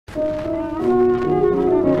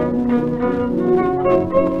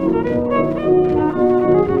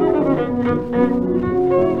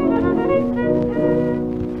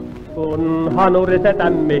Kun hanuri se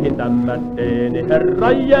tämmihin tämmättiin, niin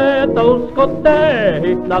herranjeet uskotte,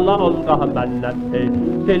 hihnalla olkahan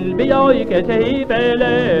männättiin. Silviä oikein se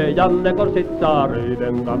hiipelee, Janne kun sit saa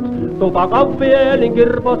ryypen kaks. Tupakan vielin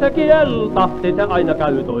kirpo se kieltahti, se aina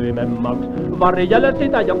käy toimemmaks. Varjelle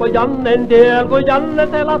sitä joko Jannen tiel, kun Janne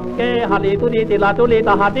se laskee. Halituli tila tuli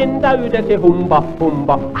tahatin täydeksi humpa,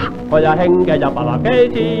 humpa. Hoja henkeä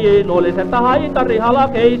palakeisi, luuliset haitari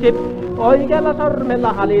halakeisi. Oikealla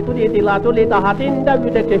sormella halituli tila tuli tahatin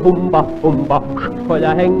täydeksi humpa, humpa.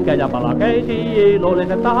 Hoja henkeä palakeisi,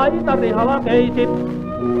 luuliset haitari halakeisi.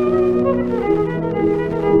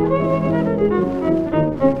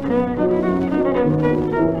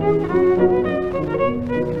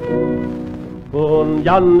 Kun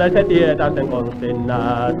Janne se tietää sen konstin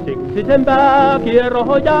näet, siksi sen pääkierro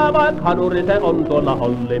hojaa, vaik hanuri se on tuolla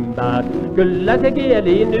hollin päät. Kyllä se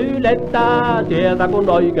kieliin ylettää, sieltä kun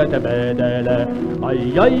oikein se vetelee.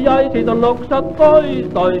 Ai ai ai, sit on noksat pois,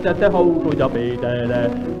 toiset se housuja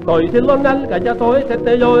piitelee. Toisilla on nälkä ja toiset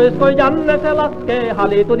ne jois, kun Janne se laskee.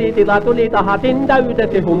 Halituli tila tuli tahatin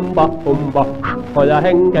täydeksi humpa, humpa. Hoja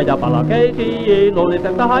henkeä palakeisi,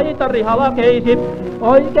 luuliset haitari halakeisi.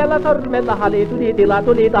 Oikealla sormella halituli tila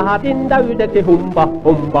tuli tahatin täydeksi humpa,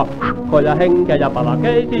 humpa. Hoja henkeä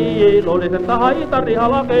palakeisi, luuliset haitari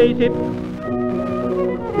halakeisi.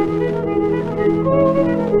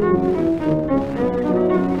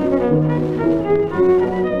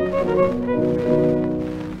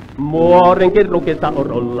 Muorinkin rukista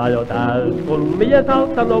urulla jo täys, kun mies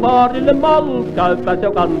alttanut vaarille mal, käypäs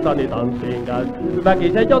jo kansani tanssiin käy.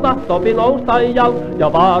 Väkisen jo tahtopi nousta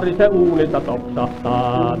ja vaari se uunista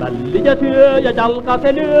topsahtaa. Väliä syö ja jalka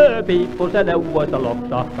se lyö, piippu se neuvoista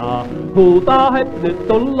loksahtaa. Huutaa hep, nyt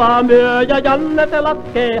tullaan myö ja Janne se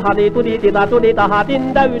laskee. Halituli tila tuli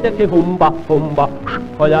tahatin täydeksi humpa, humpa.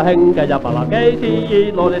 Hoja henkeä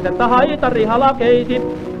palakeisi, luuliset haitari halakeisi.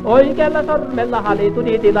 Oikealla sormella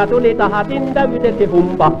halituli tila tuli tahatin täydeksi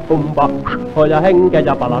humpa, humpa. Hoja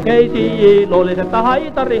henkeä palakeisi, luuliset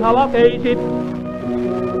haitari halakeisi.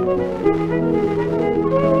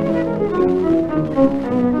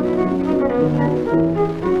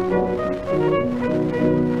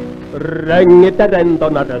 Rengit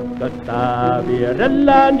rentona rötköttää,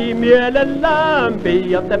 vierellään niin mielellään,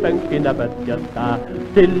 piiatte pönkkinä pötköttää.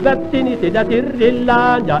 Silmät sinisinä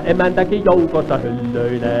sirrillään ja emäntäkin joukossa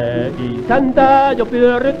hyllöilee. Isäntää jo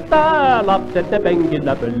pyöryttää, lapset ne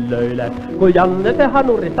penkillä pöllöilee. Kun Janne se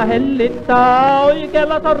hanurista hellittää,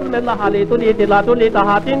 oikealla sormella halituli tila tuli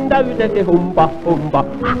tahatin täydeksi humpa, humpa.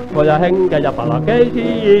 Hoja henkeä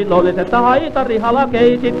palakeisi, luuliset haitari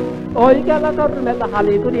halakeisi. Oikealla sormella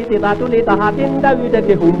halituli tila tuli tahatin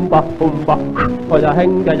täydeksi humpa, humpa. Hoja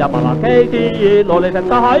henkeä palakeisi, luuliset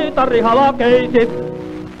haitari halakeisi.